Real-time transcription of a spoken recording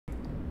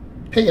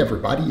Hey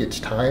everybody, it's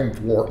time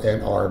for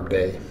an arm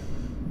day.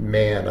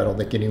 Man, I don't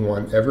think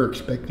anyone ever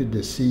expected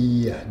to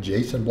see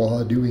Jason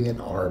Blaha doing an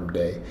arm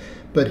day,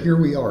 but here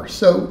we are.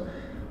 So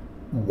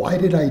why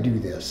did I do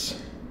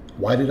this?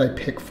 Why did I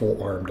pick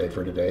full arm day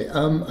for today?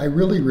 I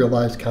really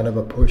realized kind of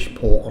a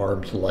push-pull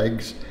arms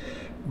legs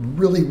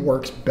really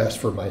works best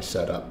for my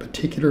setup,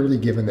 particularly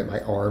given that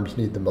my arms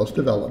need the most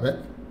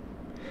development.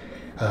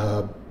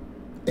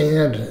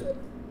 And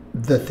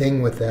the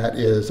thing with that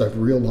is I've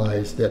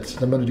realized that since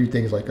I'm going to do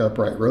things like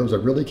upright rows, I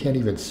really can't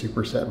even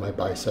superset my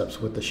biceps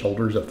with the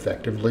shoulders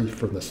effectively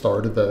from the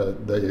start of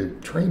the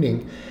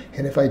training.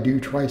 And if I do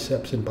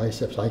triceps and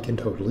biceps, I can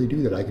totally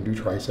do that. I can do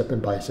tricep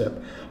and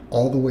bicep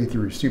all the way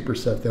through,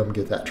 superset them,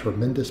 get that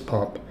tremendous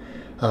pump,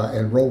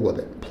 and roll with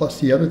it.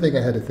 Plus the other thing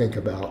I had to think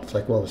about, it's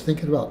like, well, I was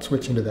thinking about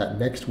switching to that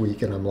next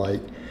week, and I'm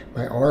like,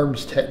 my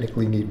arms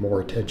technically need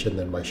more attention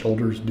than my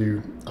shoulders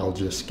do. I'll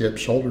just skip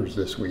shoulders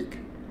this week,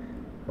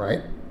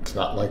 right? It's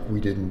not like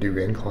we didn't do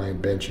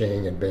incline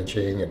benching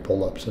and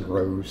pull-ups and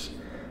rows.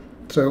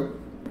 So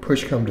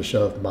push come to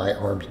shove, my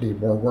arms need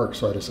more work.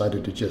 So I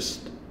decided to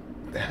just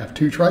have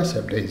 2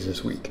 tricep days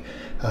this week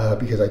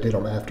because I did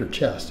them after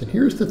chest. And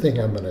here's the thing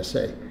I'm going to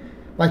say.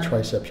 My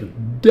triceps are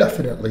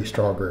definitely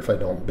stronger if I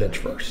don't bench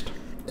first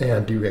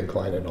and do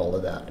incline and all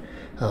of that.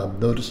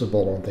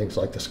 Noticeable on things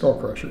like the skull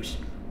crushers.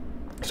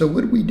 So what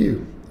do we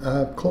do?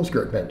 Close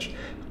grip bench.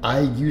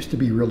 I used to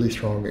be really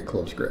strong at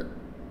close grip.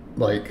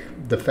 Like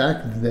the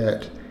fact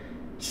that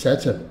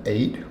sets of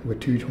 8 with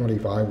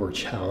 225 were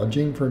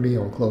challenging for me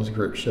on close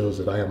grip shows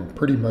that I am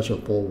pretty much a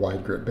full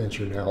wide grip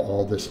bencher now.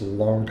 All this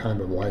long time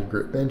of wide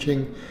grip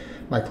benching,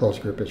 my close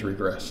grip has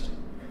regressed,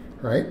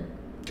 right?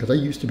 Because I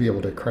used to be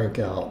able to crank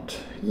out,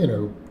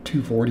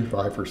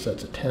 245 for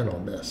sets of 10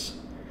 on this.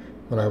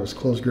 When I was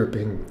close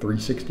gripping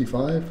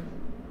 365,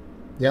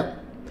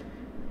 yep.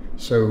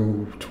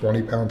 So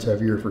 20 pounds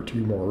heavier for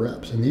 2 more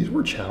reps. And these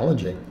were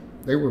challenging.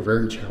 They were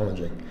very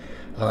challenging.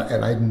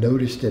 And I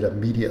noticed it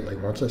immediately.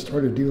 Once I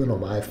started doing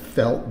them, I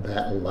felt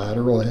that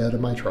lateral head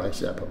of my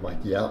tricep. I'm like,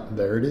 yeah,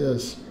 there it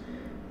is.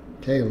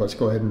 Okay, let's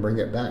go ahead and bring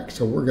it back.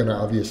 So we're going to,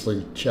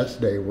 obviously,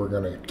 chest day, we're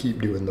going to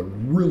keep doing the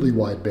really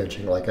wide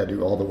benching like I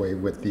do all the way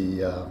with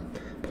the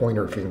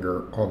pointer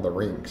finger on the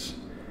rings.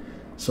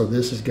 So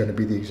this is going to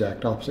be the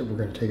exact opposite. We're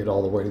going to take it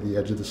all the way to the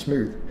edge of the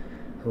smooth.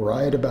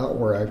 Right about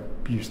where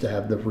I used to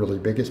have the really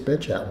biggest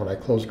bench at when I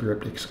close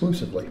gripped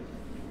exclusively.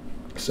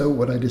 So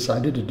what I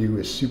decided to do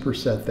is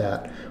superset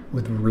that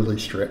with really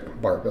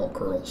strict barbell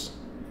curls,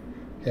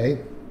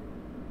 okay?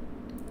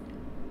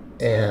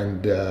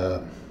 And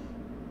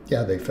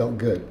yeah, they felt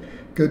good.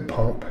 Good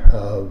pump.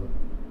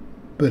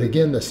 But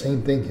again, the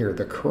same thing here.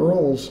 The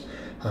curls,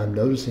 I'm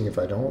noticing if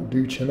I don't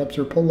do chin-ups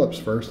or pull-ups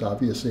first,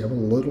 obviously I'm a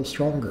little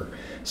stronger.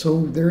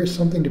 So there is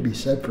something to be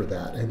said for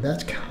that. And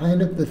that's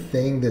kind of the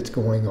thing that's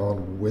going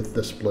on with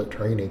the split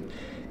training.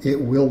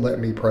 It will let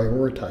me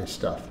prioritize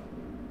stuff.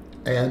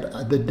 And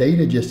the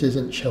data just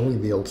isn't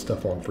showing the old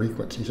stuff on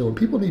frequency. So when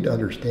people need to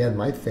understand,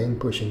 my thing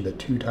pushing the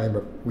 2 times a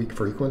week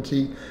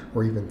frequency,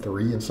 or even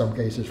 3 in some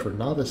cases for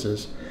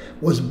novices,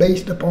 was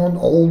based upon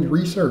old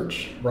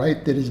research,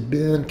 right? That has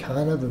been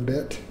kind of a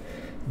bit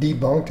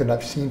debunked, and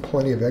I've seen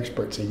plenty of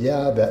experts say,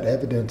 yeah, that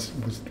evidence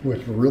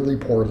was really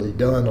poorly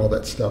done, all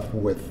that stuff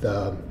with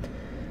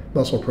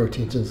muscle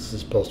protein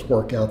synthesis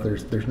post-workout.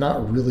 There's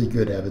not really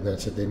good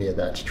evidence that any of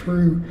that's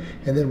true.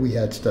 And then we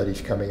had studies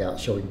coming out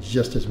showing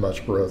just as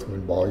much growth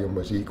when volume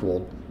was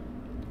equaled,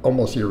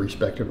 almost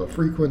irrespective of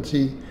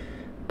frequency.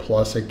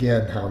 Plus,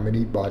 again, how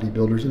many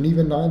bodybuilders and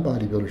even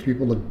non-bodybuilders,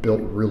 people have built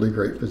really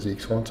great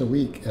physiques once a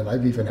week. And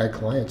I've even had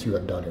clients who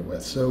have done it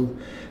with. So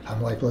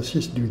I'm like, let's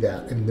just do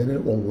that. And then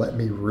it will let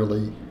me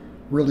really,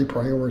 really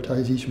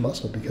prioritize each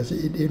muscle, because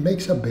it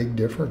makes a big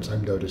difference,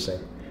 I'm noticing,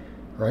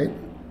 right?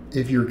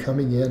 If you're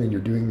coming in and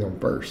you're doing them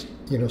first,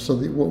 so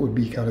what would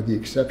be kind of the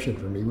exception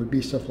for me would be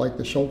stuff like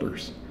the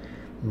shoulders.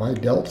 My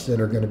delts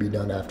then are going to be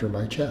done after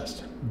my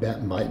chest.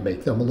 That might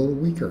make them a little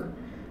weaker.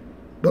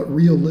 But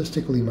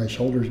realistically, my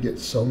shoulders get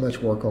so much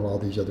work on all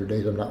these other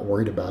days, I'm not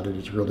worried about it.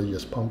 It's really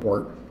just pump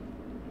work.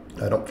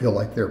 I don't feel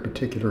like they're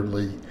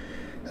particularly,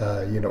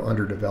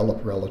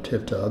 underdeveloped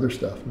relative to other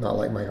stuff, not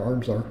like my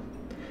arms are.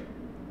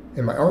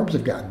 And my arms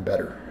have gotten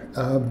better.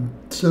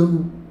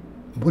 So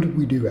what did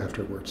we do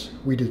afterwards?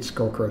 We did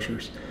skull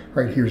crushers.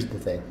 All right, here's the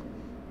thing.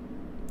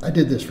 I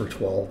did this for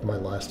 12 my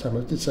last time. I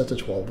did sets of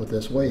 12 with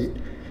this weight.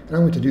 And I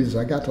went to do this.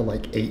 I got to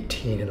like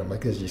 18, and I'm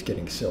like, this is just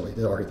getting silly.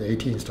 All right, the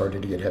 18 is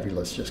starting to get heavy.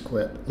 Let's just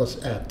quit.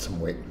 Let's add some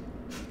weight.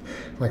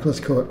 Like,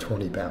 let's go up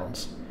 20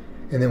 pounds.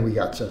 And then we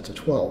got sets of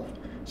 12.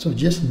 So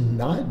just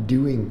not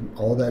doing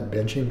all that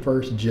benching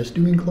first, just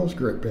doing close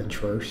grip bench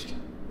first.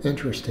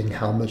 Interesting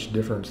how much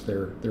difference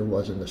there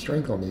was in the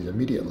strength on these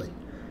immediately.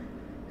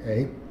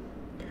 Okay.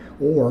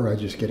 Or I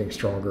just getting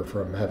stronger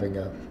from having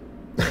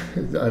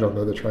I don't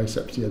know, the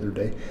triceps the other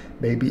day.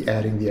 Maybe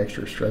adding the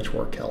extra stretch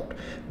work helped,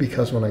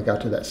 because when I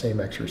got to that same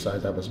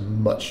exercise, I was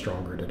much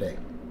stronger today,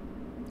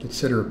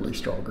 considerably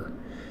stronger.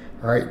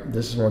 All right,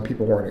 this is one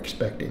people weren't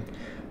expecting.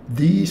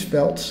 These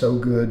felt so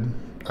good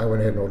I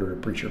went ahead and ordered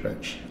a preacher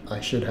bench. I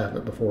should have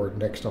it before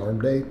next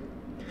arm day.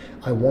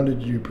 I wanted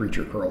to do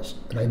preacher curls,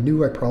 and I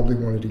knew I probably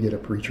wanted to get a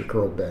preacher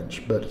curl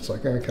bench, but it's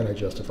like, can I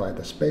justify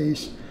the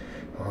space?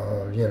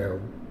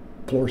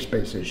 Floor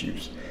space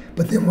issues.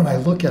 But then when I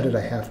look at it,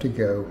 I have to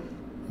go,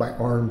 my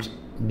arms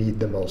need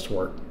the most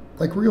work.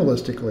 Like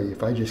realistically,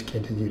 if I just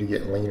continue to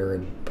get leaner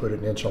and put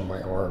an inch on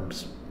my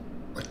arms,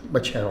 my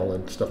channel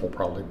and stuff will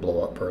probably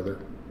blow up further.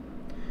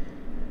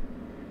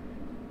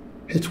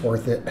 It's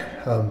worth it,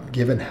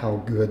 given how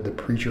good the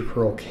preacher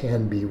curl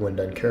can be when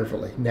done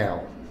carefully.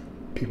 Now,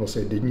 people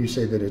say, didn't you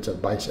say that it's a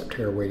bicep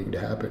tear waiting to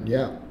happen?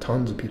 Yeah,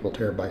 tons of people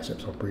tear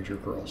biceps on preacher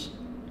curls.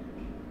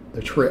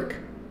 The trick,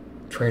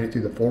 train it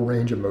through the full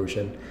range of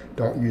motion.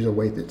 Don't use a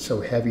weight that's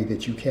so heavy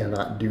that you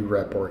cannot do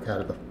rep work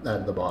out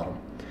of the bottom.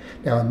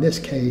 Now in this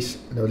case,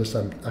 notice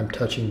I'm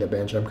touching the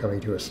bench. I'm coming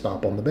to a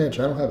stop on the bench.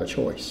 I don't have a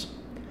choice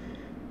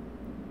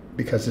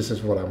because this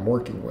is what I'm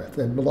working with.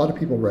 And a lot of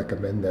people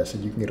recommend this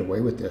and you can get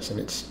away with this, and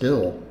it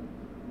still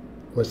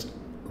was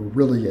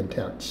really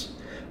intense.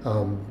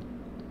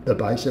 The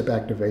bicep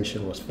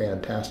activation was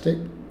fantastic.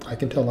 I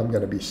can tell I'm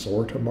going to be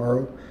sore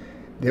tomorrow.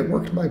 It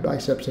worked my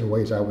biceps in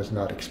ways I was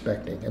not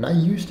expecting. And I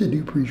used to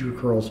do preacher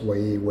curls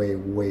way, way,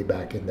 way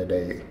back in the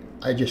day.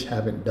 I just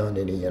haven't done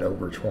any in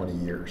over 20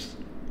 years.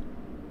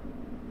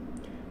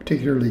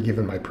 Particularly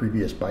given my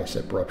previous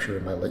bicep rupture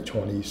in my late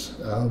 20s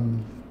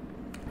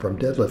from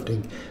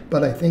deadlifting.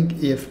 But I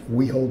think if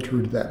we hold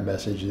true to that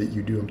message that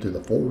you do them through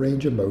the full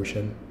range of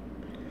motion,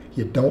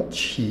 you don't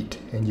cheat,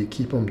 and you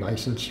keep them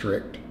nice and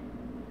strict,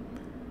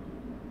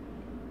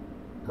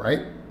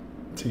 right?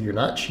 So you're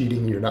not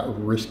cheating, you're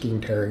not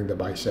risking tearing the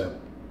bicep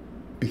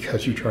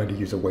because you're trying to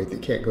use a weight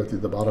that can't go through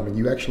the bottom, and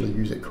you actually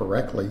use it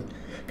correctly,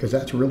 because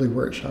that's really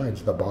where it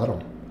shines, the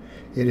bottom.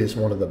 It is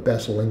one of the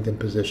best lengthened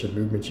position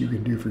movements you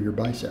can do for your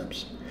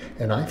biceps.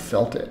 And I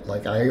felt it.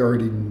 Like, I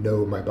already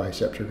know my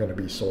biceps are going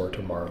to be sore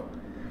tomorrow.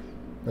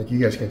 Like, you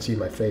guys can see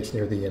my face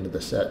near the end of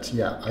the sets.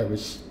 Yeah, I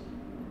was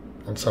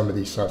on some of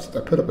these sets.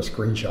 I put up a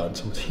screenshot and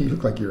someone said, you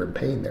look like you're in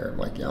pain there. I'm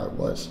like, yeah, I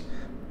was.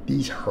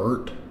 These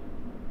hurt.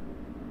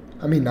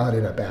 I mean, not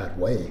in a bad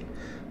way,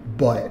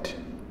 but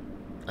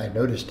I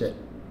noticed it.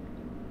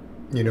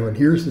 And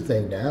here's the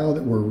thing. Now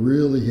that we're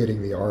really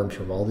hitting the arms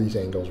from all these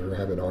angles, we're going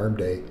to have an arm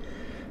day.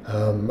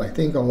 I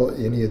think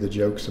any of the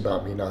jokes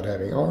about me not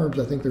having arms,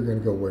 I think they're going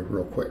to go away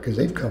real quick because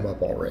they've come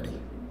up already.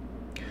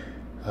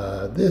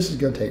 This is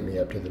going to take me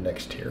up to the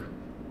next tier.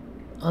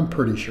 I'm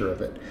pretty sure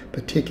of it,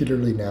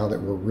 particularly now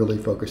that we're really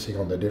focusing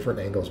on the different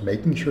angles,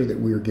 making sure that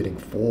we're getting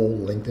full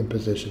lengthened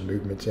position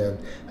movements in.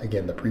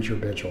 Again, the preacher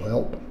bench will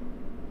help.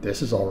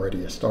 This is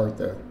already a start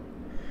though.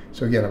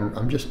 So again,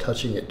 I'm just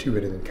touching it to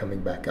it and then coming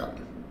back up.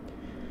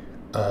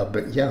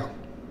 But yeah,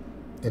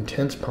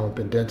 intense pump,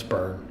 intense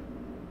burn.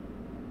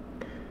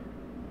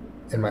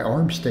 And my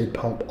arms stayed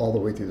pumped all the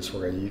way through this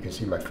workout. You can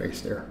see my face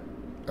there.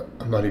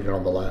 I'm not even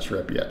on the last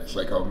rep yet. It's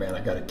like, oh man,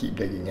 I got to keep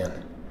digging in.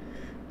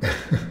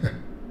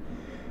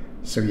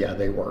 So yeah,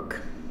 they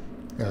work.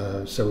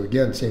 So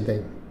again, same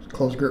thing.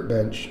 Closed grip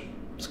bench,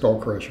 skull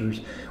crushers.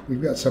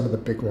 We've got some of the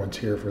big ones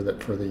here for the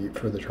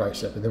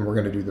tricep, and then we're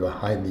going to do the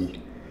behind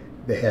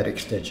the head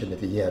extension at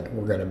the end.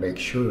 We're going to make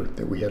sure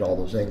that we hit all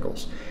those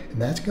angles,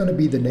 and that's going to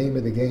be the name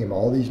of the game.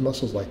 All these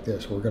muscles like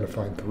this, we're going to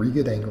find 3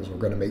 good angles. We're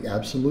going to make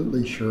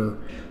absolutely sure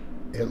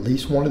at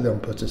least one of them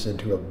puts us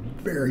into a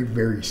very,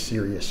 very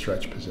serious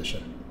stretch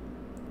position.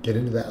 Get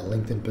into that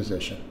lengthened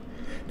position.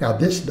 Now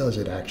this does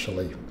it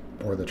actually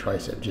for the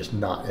tricep, just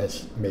not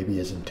as maybe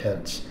as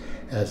intense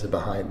as the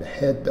behind the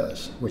head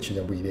does, which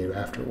then we do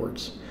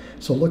afterwards.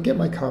 So look at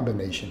my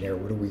combination here.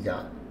 What do we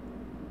got?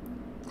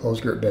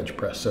 Closed grip bench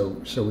press.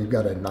 So we've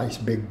got a nice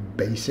big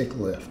basic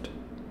lift,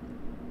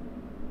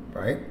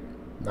 right?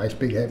 Nice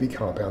big heavy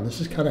compound.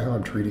 This is kind of how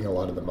I'm treating a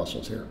lot of the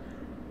muscles here.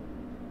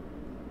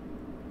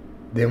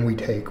 Then we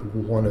take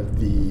one of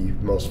the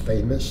most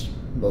famous,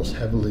 most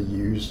heavily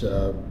used,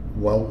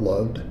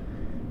 well-loved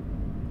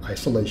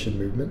isolation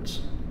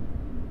movements.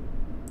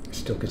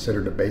 Still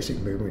considered a basic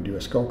movement. We do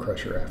a skull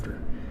crusher after.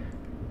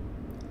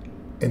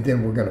 And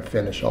then we're going to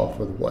finish off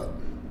with what?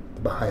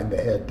 Behind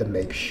the head, to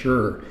make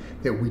sure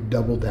that we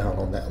double down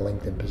on that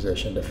lengthened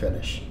position to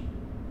finish.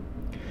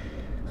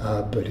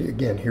 But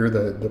again, here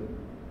the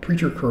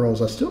preacher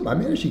curls, I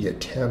managed to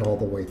get 10 all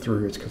the way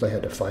through. It's because I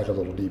had to fight a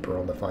little deeper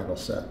on the final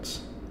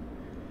sets.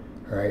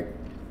 All right,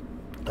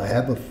 I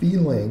have a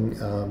feeling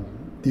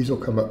these will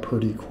come up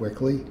pretty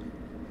quickly,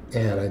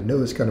 and I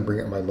know it's going to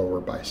bring up my lower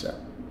bicep.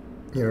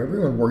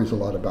 Everyone worries a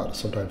lot about it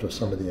sometimes with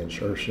some of the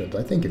insertions.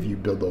 I think if you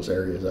build those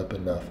areas up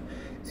enough,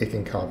 it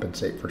can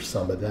compensate for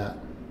some of that.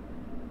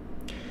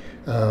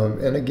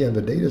 And again,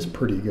 the data is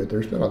pretty good.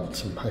 There's been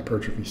some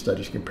hypertrophy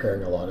studies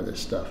comparing a lot of this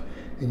stuff.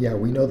 And yeah,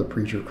 we know the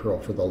preacher curl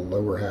for the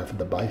lower half of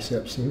the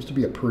bicep seems to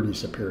be a pretty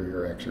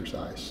superior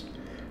exercise.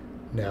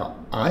 Now,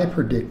 I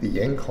predict the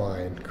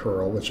incline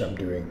curl, which I'm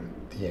doing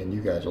at the end,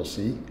 you guys will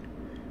see.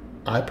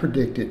 I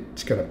predict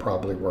it's going to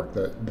probably work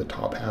the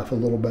top half a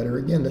little better.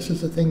 Again, this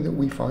is the thing that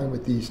we find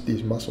with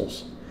these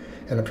muscles.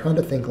 And I'm trying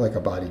to think like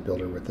a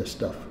bodybuilder with this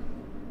stuff.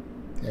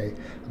 Okay,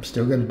 I'm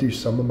still going to do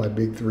some of my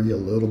big three a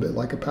little bit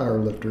like a power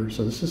lifter.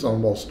 So this is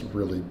almost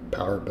really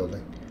power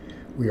building.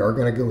 We are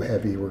going to go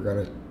heavy. We're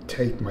going to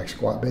take my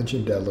squat, bench,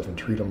 and deadlift and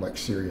treat them like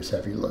serious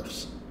heavy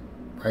lifts,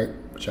 right?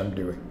 Which I'm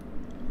doing.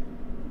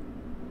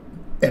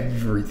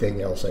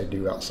 Everything else I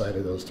do outside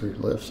of those three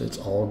lifts, it's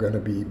all going to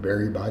be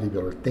very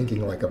bodybuilder,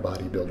 thinking like a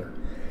bodybuilder.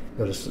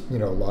 Notice, a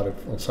lot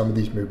of, on some of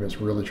these movements,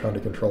 we're really trying to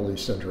control the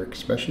eccentric,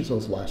 especially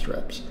those last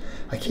reps.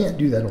 I can't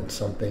do that on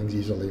some things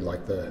easily,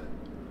 like the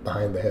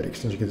behind the head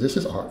extension, because this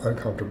is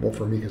uncomfortable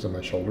for me because of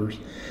my shoulders.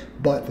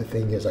 But the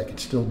thing is, I can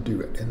still do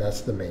it, and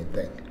that's the main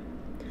thing.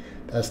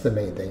 That's the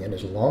main thing. And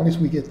as long as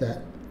we get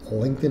that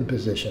lengthened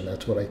position,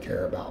 that's what I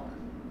care about.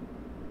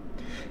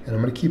 And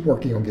I'm going to keep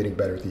working on getting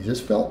better at these. This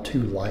felt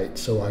too light,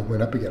 so I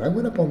went up again. I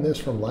went up on this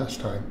from last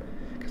time,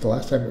 because the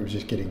last time it was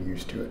just getting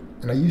used to it.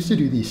 And I used to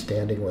do these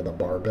standing with a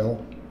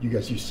barbell. You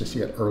guys used to see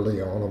it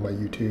early on my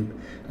YouTube.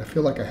 I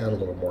feel like I had a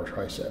little more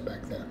tricep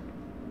back then.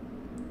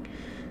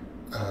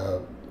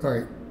 All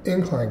right,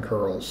 incline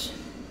curls.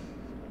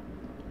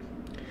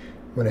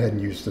 Went ahead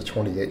and used the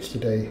 28s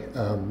today.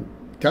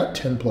 Got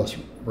 10 plus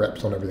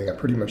reps on everything. I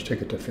pretty much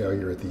took it to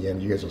failure at the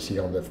end. You guys will see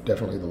on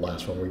definitely the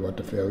last one we went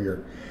to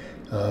failure.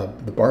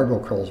 The barbell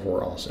curls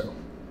were also.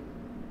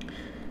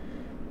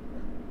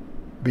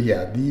 But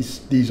yeah,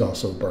 these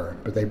also burn,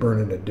 but they burn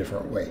in a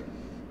different way.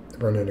 They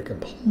burn in a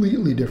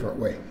completely different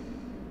way.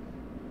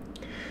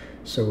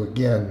 So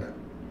again,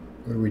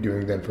 what are we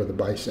doing then for the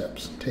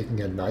biceps?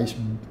 Taking a nice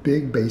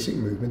big basic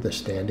movement, the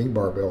standing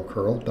barbell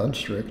curl, done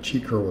strict.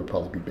 Cheat curl would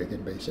probably be big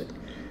and basic,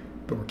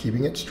 but we're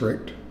keeping it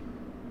strict.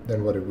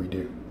 Then what did we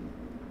do?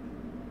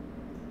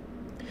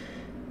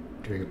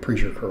 Doing a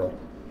preacher curl.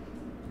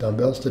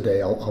 Dumbbells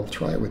today, I'll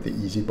try it with the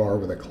easy bar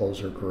with a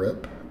closer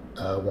grip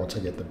once I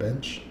get the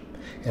bench,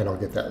 and I'll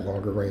get that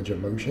longer range of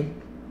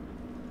motion.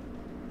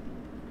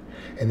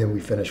 And then we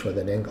finish with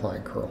an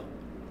incline curl.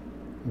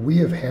 We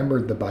have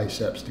hammered the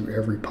biceps through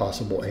every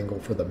possible angle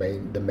for the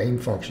main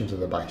functions of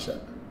the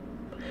bicep.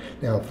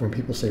 Now, when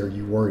people say, are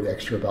you worried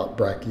extra about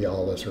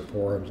brachialis or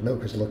forearms? No,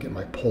 because look at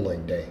my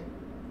pulling day.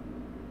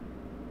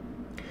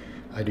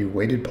 I do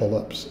weighted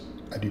pull-ups.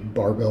 I do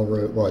barbell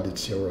rows. Well, I did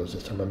seal rows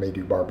this time. I may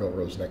do barbell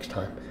rows next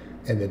time.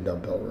 And then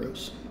dumbbell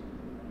rows.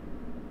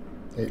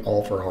 Okay,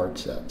 all for hard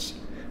sets.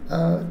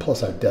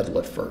 Plus I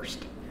deadlift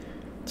first.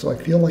 So I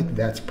feel like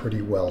that's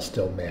pretty well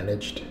still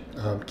managed.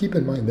 Keep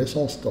in mind,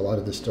 a lot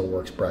of this still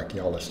works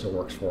brachialis, still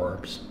works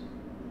forearms.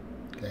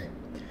 Okay.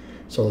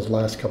 So those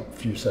last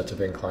few sets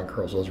of incline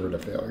curls, those were a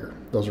failure.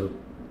 Those are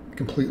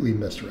completely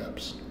missed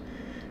reps.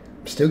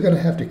 Still going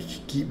to have to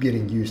keep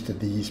getting used to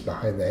these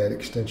behind the head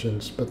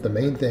extensions, but the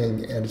main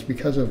thing, and it's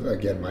because of,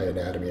 again, my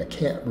anatomy, I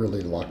can't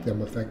really lock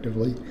them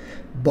effectively,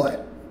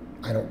 but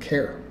I don't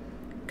care,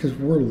 because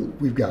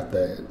we've got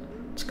the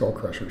skull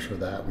crushers for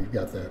that. We've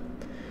got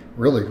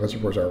really,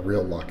 where's our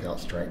real lockout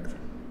strength?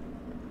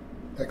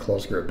 That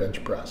close grip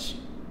bench press.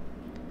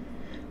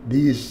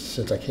 These,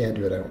 since I can't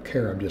do it, I don't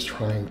care. I'm just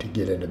trying to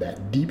get into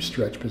that deep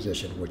stretch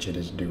position, which it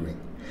is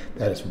doing.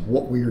 That is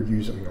what we are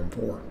using them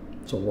for,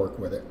 so work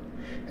with it.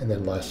 And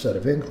then last set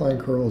of incline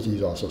curls,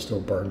 these also still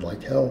burned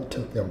like hell,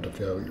 took them to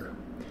failure.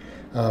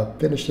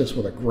 Finished this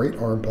with a great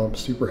arm pump,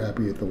 super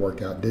happy with the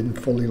workout. Didn't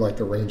fully like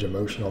the range of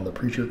motion on the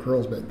preacher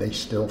curls, but they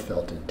still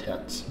felt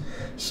intense.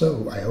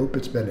 So I hope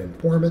it's been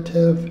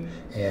informative,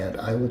 and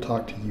I will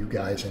talk to you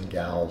guys and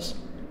gals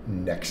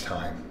next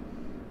time.